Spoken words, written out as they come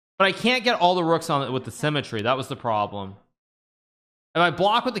but I can't get all the rooks on it with the symmetry. That was the problem. If I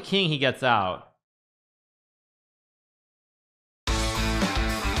block with the king, he gets out.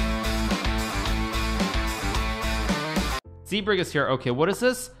 Seabrig is here. Okay, what is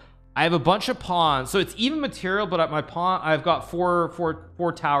this? I have a bunch of pawns, so it's even material, but at my pawn I've got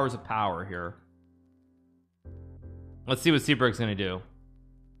four towers of power here. Let's see what Seabrig's gonna do.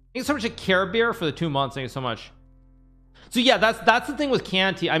 Thank you so much to Care Bear for the 2 months. Thank you so much. So yeah, that's the thing with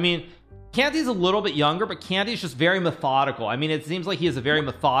Canty. I mean, Canty's a little bit younger, but Canty's just very methodical. I mean, it seems like he has a very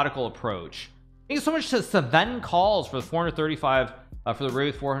methodical approach. Thank you so much to Seven Calls for the 435 for the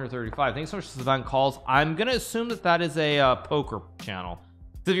raid 435. Thanks so much to Seven Calls. I'm gonna assume that is a poker channel.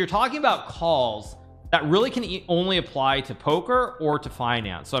 So if you're talking about calls, that really can only apply to poker or to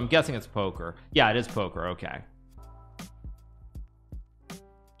finance. So I'm guessing it's poker. Yeah, it is poker. Okay.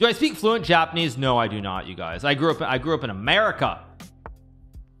 Do I speak fluent Japanese? No, I do not, you guys. I grew up in America.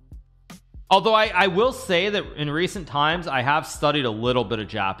 Although I will say that in recent times I have studied a little bit of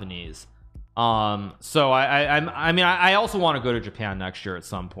Japanese. So I mean I also want to go to Japan next year at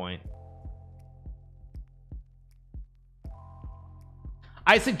some point.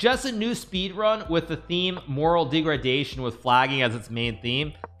 I suggest a new speed run with the theme moral degradation with flagging as its main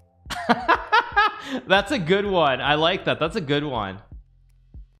theme. That's a good one. I like that. That's a good one.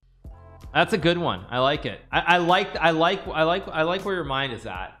 That's a good one. I like it. I like where your mind is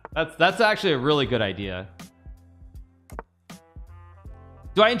at. That's actually a really good idea.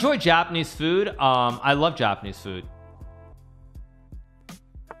 Do I enjoy Japanese food? I love Japanese food.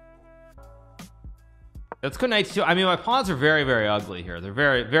 Let's go knight two. I mean, my pawns are very ugly here. They're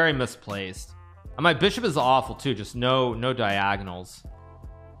very misplaced. And my bishop is awful too. Just no diagonals.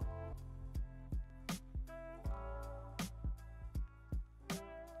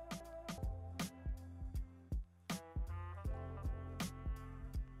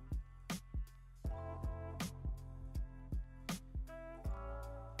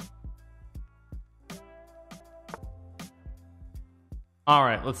 All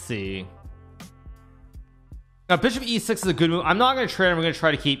right, let's see. Now bishop e6 is a good move. I'm not going to trade. I'm going to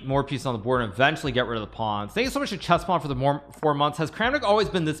try to keep more pieces on the board and eventually get rid of the pawns. Thank you so much to Chess Pawn for the 4 months. Has Kramnik always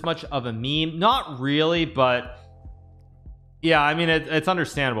been this much of a meme? Not really, but yeah, I mean it's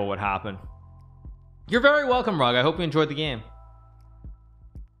understandable what happened. You're very welcome, Rug. I hope you enjoyed the game.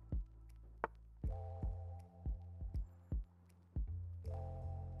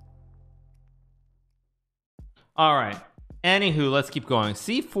 All right, anywho, let's keep going.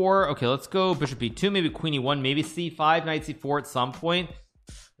 C4. Okay, let's go bishop b2, maybe queen e1, maybe c5, knight c4 at some point.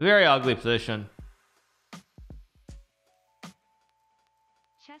 Very ugly position.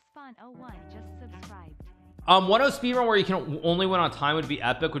 Chesspawn01 just subscribed. 1-0 speedrun where you can only win on time would be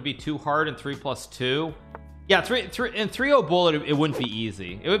epic. Would be too hard, and 3+2. Yeah, 3-0 bullet, it wouldn't be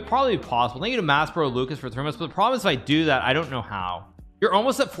easy. It would probably be possible. Thank you to Maspero Lucas for 3 months, but the problem is if I do that, I don't know how. You're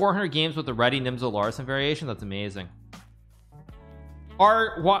almost at 400 games with the Ready Nimzo Larson variation. That's amazing.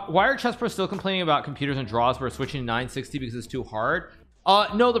 Why are chess pros still complaining about computers and draws where switching to 960 because it's too hard?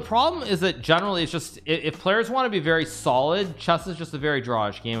 No, the problem is that generally it's just if players want to be very solid, chess is just a very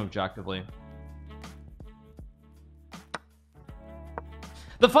drawish game objectively.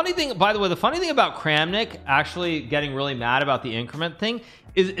 The funny thing, by the way, the funny thing about Kramnik actually getting really mad about the increment thing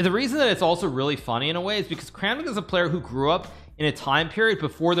is the reason that it's also really funny in a way is because Kramnik is a player who grew up in a time period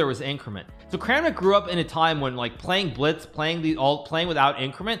before there was increment. So Kramnik grew up in a time when like playing blitz, playing without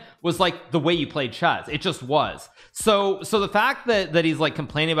increment was like the way you played chess. It just was. So the fact that he's like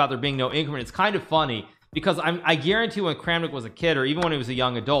complaining about there being no increment, it's kind of funny because I guarantee when Kramnik was a kid or even when he was a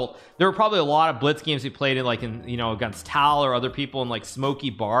young adult, there were probably a lot of blitz games he played in like in, you know, against Tal or other people in like smoky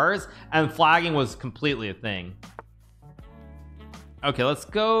bars, and flagging was completely a thing. Okay, let's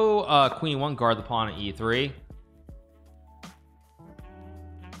go queen e1, guard the pawn at e3.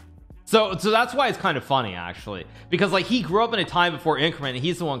 So that's why it's kind of funny actually, because like he grew up in a time before increment and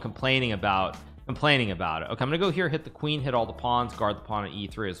he's the one complaining about it. Okay, I'm gonna go here, hit the queen, hit all the pawns, guard the pawn at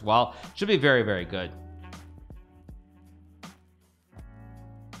e3 as well. Should be very good.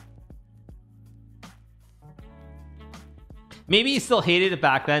 Maybe he still hated it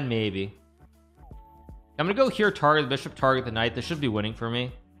back then. Maybe. I'm gonna go here, target the bishop, target the knight. This should be winning for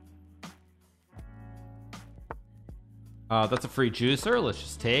me. That's a free juicer. Let's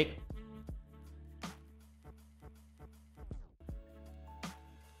just take.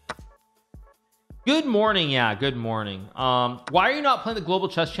 Good morning. Yeah, good morning. Why are you not playing the global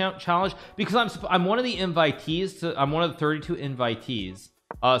chess challenge? Because I'm one of the invitees to, I'm one of the 32 invitees.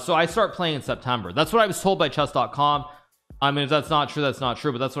 So I start playing in September. That's what I was told by chess.com. I mean, if that's not true, that's not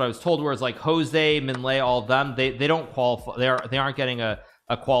true, but that's what I was told. Whereas like Jose, Minlay, all of them, they don't qualify. They aren't getting a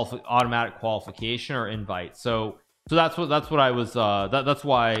a automatic qualification or invite. So that's what I was that's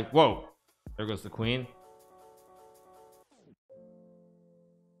why. Whoa, there goes the queen.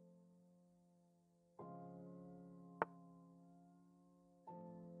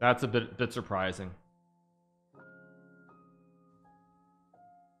 That's a bit surprising.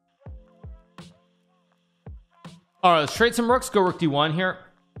 All right, let's trade some rooks. Go rook d1 here.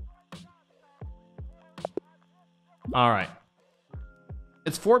 All right,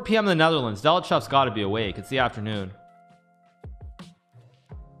 it's 4 p.m. in the Netherlands. Delachev's got to be awake. It's the afternoon.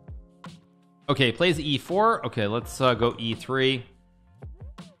 Okay, plays e4. Okay, let's go e3.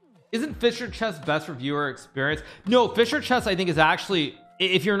 Isn't Fischer chess best for viewer experience? No, Fischer chess I think is actually,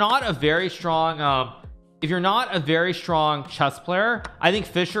 if you're not a very strong chess player, I think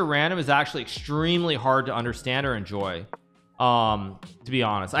Fischer random is actually extremely hard to understand or enjoy. To be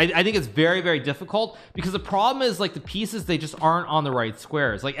honest, I think it's very difficult because the problem is like the pieces, they just aren't on the right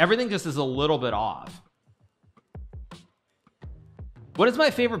squares. Like everything just is a little bit off. What is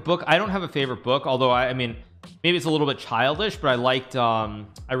my favorite book? I don't have a favorite book, although I mean maybe it's a little bit childish, but I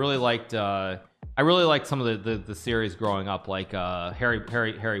really liked some of the series growing up, like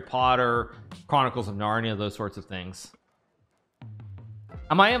Harry Potter, Chronicles of Narnia, those sorts of things.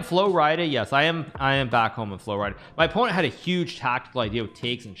 Am I in Flow Rida? Yes, I am back home in Flow Rida. My opponent had a huge tactical idea with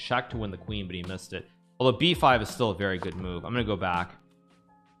takes and check to win the queen, but he missed it. Although b5 is still a very good move. I'm gonna go back.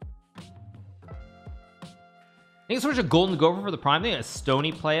 Thank you so much to Golden Gopher for the prime thing, a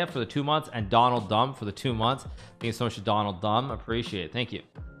Stony Playa for the 2 months, and Donald Dumb for the 2 months. Thank you so much to Donald Dumb. Appreciate it. Thank you.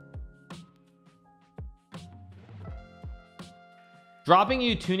 Dropping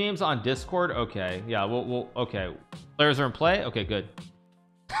you 2 names on Discord. Okay, yeah, we'll okay. Players are in play. Okay, good.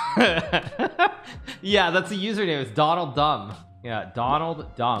 Yeah, that's the username. It's Donald Dumb. Yeah,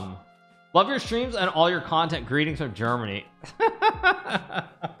 Donald Dumb. Love your streams and all your content. Greetings from Germany.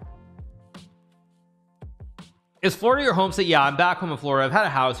 Is Florida your home state? Yeah, I'm back home in Florida. I've had a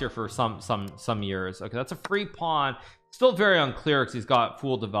house here for some years. Okay, that's a free pawn. Still very unclear because he's got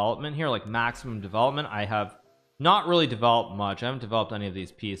full development here, like maximum development. I have not really developed much. I haven't developed any of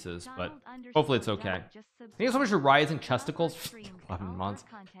these pieces, but hopefully it's okay. Thank you so much for Rising Chesticles. 11 months.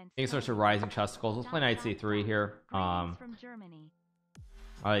 Thank you so much for Rising Chesticles. Let's play knight c3 here. I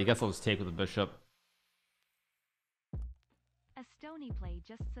guess I'll just take with the bishop. A Stony Play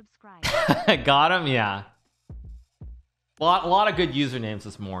just subscribed. Got him, yeah. A lot of good usernames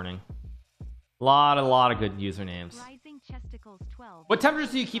this morning. A lot of good usernames. What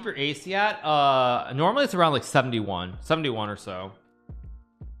temperatures do you keep your AC at? Normally it's around like 71 or so.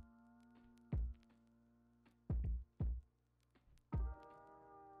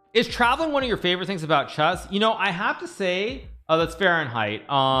 Is traveling one of your favorite things about chess? You know, I have to say, that's Fahrenheit.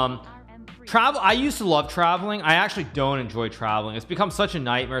 Travel, I used to love traveling. I actually don't enjoy traveling. It's become such a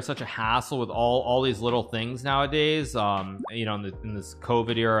nightmare, such a hassle with all these little things nowadays, you know, in this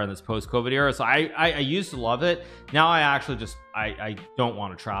COVID era and this post-COVID era. So I used to love it. Now I actually just I don't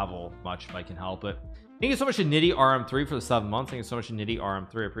want to travel much if I can help it. Thank you so much to Nitty RM3 for the 7 months. Thank you so much to Nitty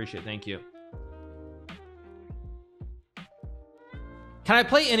RM3. I appreciate it. Thank you. Can I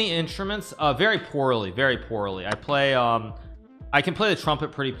play any instruments? Very poorly. I can play the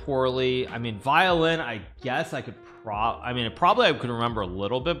trumpet pretty poorly. I mean, violin, I guess I could probably I could remember a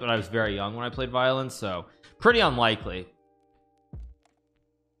little bit, but I was very young when I played violin, so pretty unlikely.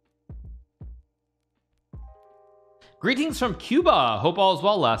 Greetings from Cuba. Hope all is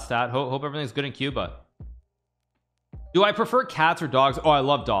well, Lestat. Hope everything's good in Cuba. Do I prefer cats or dogs? Oh, I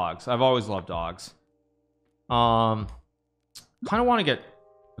love dogs. I've always loved dogs. Kind of want to get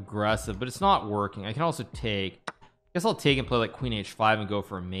aggressive, but it's not working. I can also take, I guess I'll take and play like queen h5 and go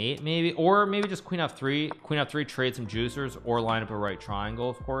for a mate, maybe, or maybe just queen f3, trade some juicers, or line up a right triangle,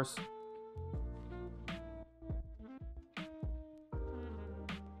 of course.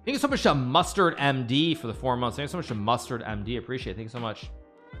 Thank you so much to Mustard MD for the 4 months. Thank you so much to Mustard MD. Appreciate it. Thank you so much.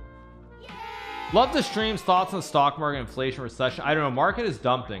 Love the streams. Thoughts on the stock market, inflation, recession. I don't know. Market is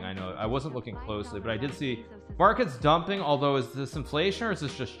dumping. I know. I wasn't looking closely, but I did see market's dumping. Although, is this inflation or is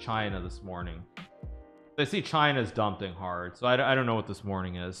this just China this morning? I see China's dumping hard, so I don't know what this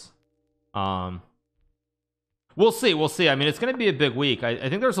morning is. We'll see. I mean, it's going to be a big week. I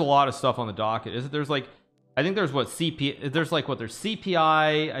think there's a lot of stuff on the docket. There's like, I think there's what there's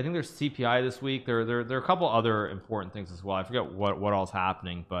CPI. I think there's CPI this week. There are a couple other important things as well. I forget what all's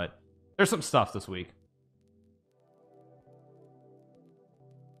happening, but there's some stuff this week.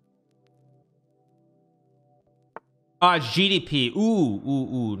 GDP.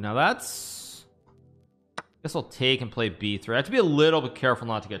 Ooh. Now that's, I guess I'll take and play b3. I have to be a little bit careful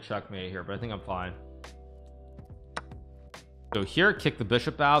not to get checkmated here, but I think I'm fine. Go here, kick the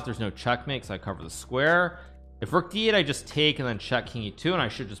bishop out. There's no checkmate, so I cover the square. If rook d8, I just take and then check king e2, and I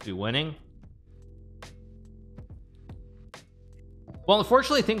should just be winning. Well,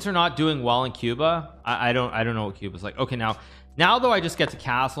 unfortunately, things are not doing well in Cuba. I don't know what Cuba's like. Okay, now though I just get to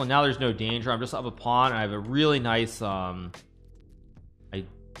castle, and now there's no danger. I'm just up a pawn, and I have a really nice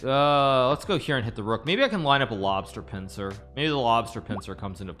let's go here and hit the rook. Maybe I can line up a lobster pincer. Maybe the lobster pincer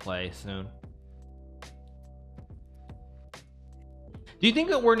comes into play soon. Do you think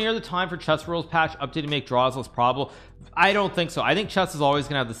that we're near the time for chess rules patch update to make draws less probable? I don't think so. I think chess is always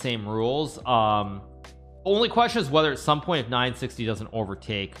gonna have the same rules. Only question is whether at some point if 960 doesn't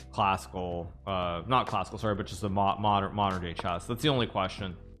overtake classical, not classical, sorry, but just the modern day chess. That's the only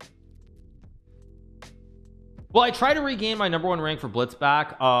question. Well, I try to regain my #1 rank for Blitz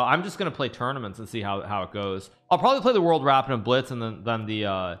back. I'm just gonna play tournaments and see how it goes. I'll probably play the World Rapid and Blitz, and then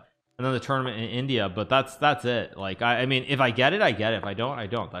the tournament in India. But that's it. Like I mean, if I get it, I get it. If I don't, I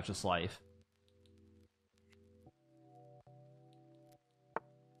don't. That's just life.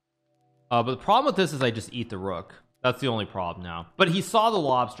 But the problem with this is I just eat the rook. That's the only problem now. But he saw the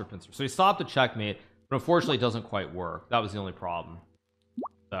lobster pincer, so he stopped the checkmate. But unfortunately, it doesn't quite work. That was the only problem.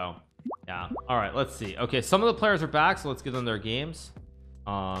 So yeah. All right. Let's see. Okay, some of the players are back, so let's give them their games.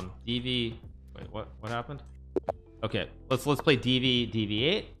 DV. Wait, what happened? Okay, let's play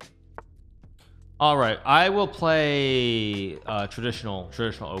DV8. All right, I will play traditional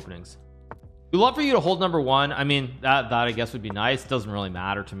openings. We'd love for you to hold #1. I mean, that I guess would be nice. Doesn't really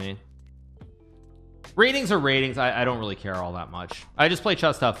matter to me. Ratings are ratings. I don't really care all that much. I just play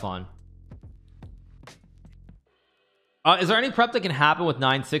chess to have fun. Is there any prep that can happen with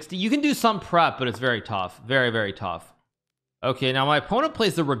 960? You can do some prep, but it's very tough. Very tough. Okay, now my opponent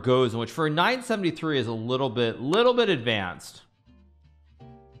plays the Ragozin, which for a 973 is a little bit advanced.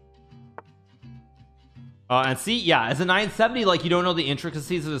 And see, yeah, as a 970, like you don't know the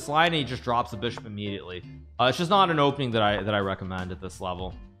intricacies of this line, and he just drops the bishop immediately. It's just not an opening that I recommend at this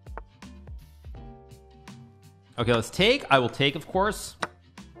level. Okay, let's take. I will take, of course.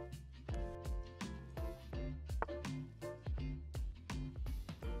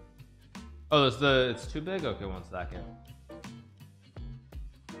 Oh, it's too big. Okay, 1 second.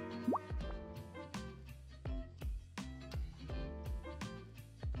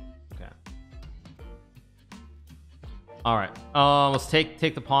 Okay. All right. Let's take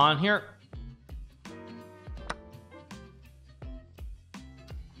the pawn here.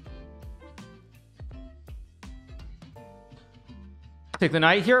 Take the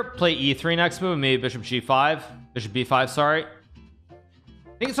knight here. Play e3 next move. Maybe bishop g5. Bishop b5. Sorry.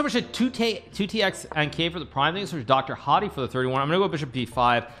 Thank you so much to 2TX and K for the prime. Thank you so much, Dr. Hottie for the 31. I'm gonna go bishop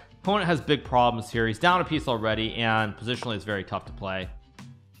b5. Opponent has big problems here. He's down a piece already, and positionally it's very tough to play.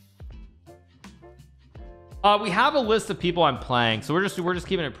 We have a list of people I'm playing, so we're just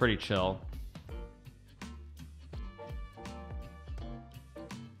keeping it pretty chill.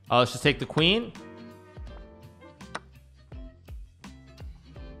 Let's just take the queen.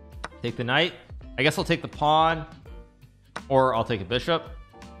 Take the knight. I guess I'll take the pawn, or I'll take a bishop.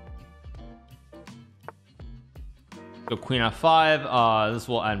 Go queen f5. This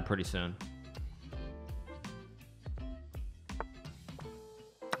will end pretty soon.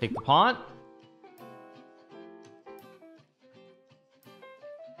 Take the pawn.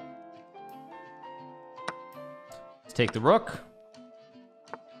 Let's take the rook.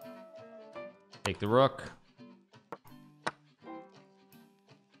 Take the rook.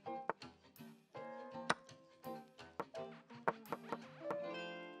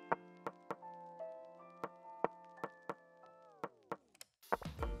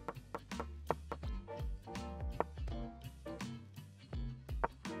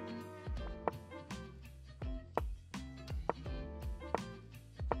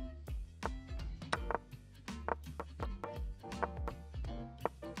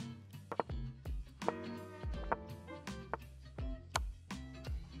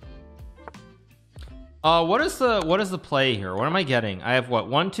 What is the play here? What am I getting? I have what?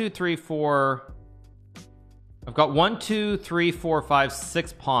 1 2 3 4. I've got 1 2 3 4 5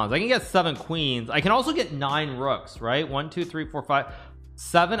 6 pawns. I can get 7 queens. I can also get 9 rooks, right? 1 2 3 4 5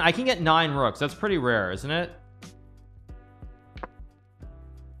 7. I can get 9 rooks. That's pretty rare, isn't it?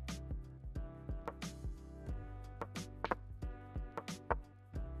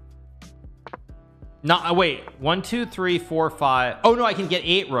 No, wait, 1 2 3 4 5. Oh no, I can get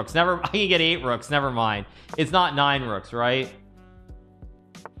 8 rooks. I can get 8 rooks. Never mind. It's not 9 rooks, right?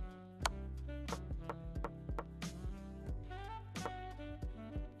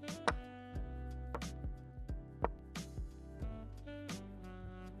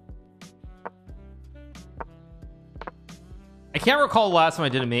 can't recall the last time I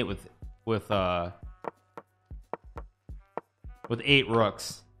did a mate with 8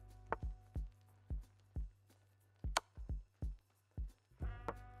 rooks.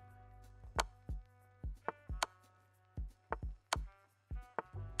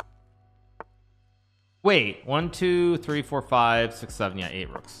 Wait, 1 2 3 4 5 6 7, yeah, 8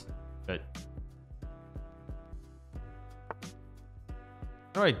 rooks. Good.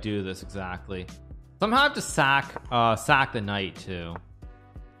 How do I do this exactly? Somehow I have to sack the knight too.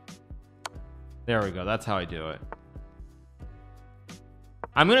 There we go. That's how I do it.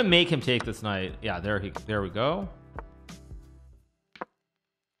 I'm gonna make him take this knight. Yeah, there we go.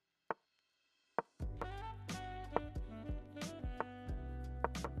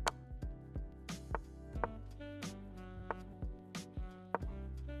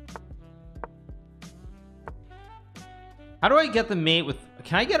 How do I get the mate with,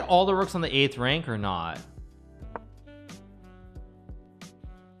 can I get all the rooks on the 8th rank or not?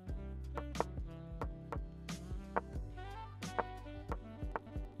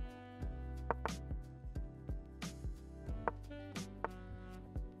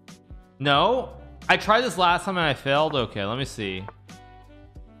 No, I tried this last time and I failed. Okay, let me see.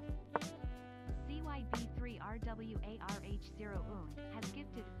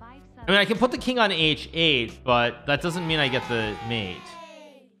 I mean, I can put the king on h8, but that doesn't mean I get the mate,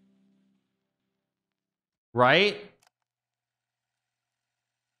 right?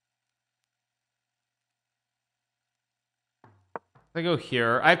 If I go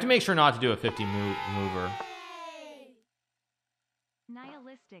here, I have to make sure not to do a 50 mover.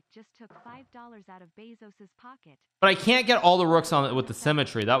 Nihilistic just took $5 out of Bezos's pocket. But I can't get all the rooks on it with the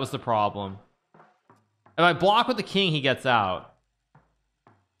symmetry. That was the problem. If I block with the king, he gets out.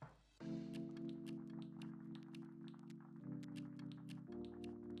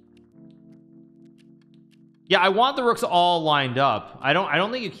 Yeah, I want the rooks all lined up. I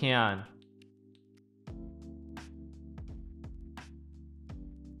don't think you can.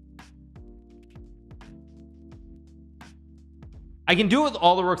 I can do it with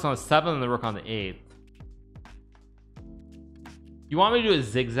all the rooks on the 7th and the rook on the 8th. You want me to do a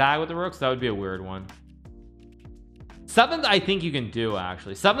zigzag with the rooks? That would be a weird one. 7th I think you can do,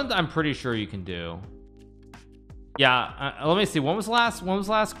 actually. 7th I'm pretty sure you can do. Yeah, let me see. When was the last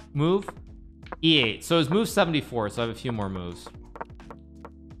move? E8. So it's move 74, so I have a few more moves.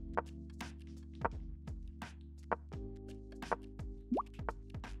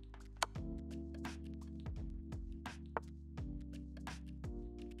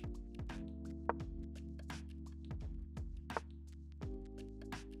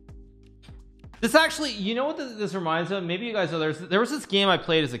 This actually, you know what this reminds me of? Maybe you guys know, there was this game I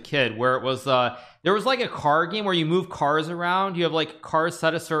played as a kid where it was there was like a car game where you move cars around. You have like cars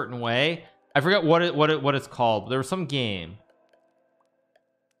set a certain way. I forget what it's called, but there was some game.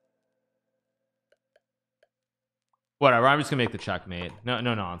 Whatever, I'm just gonna make the checkmate. No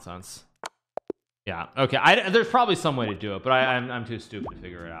nonsense. Yeah, okay. There's probably some way to do it, but I'm too stupid to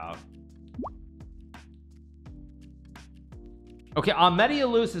figure it out. Okay,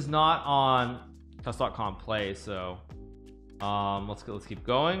 Medialus is not on chess.com play, so let's keep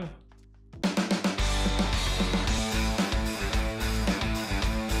going.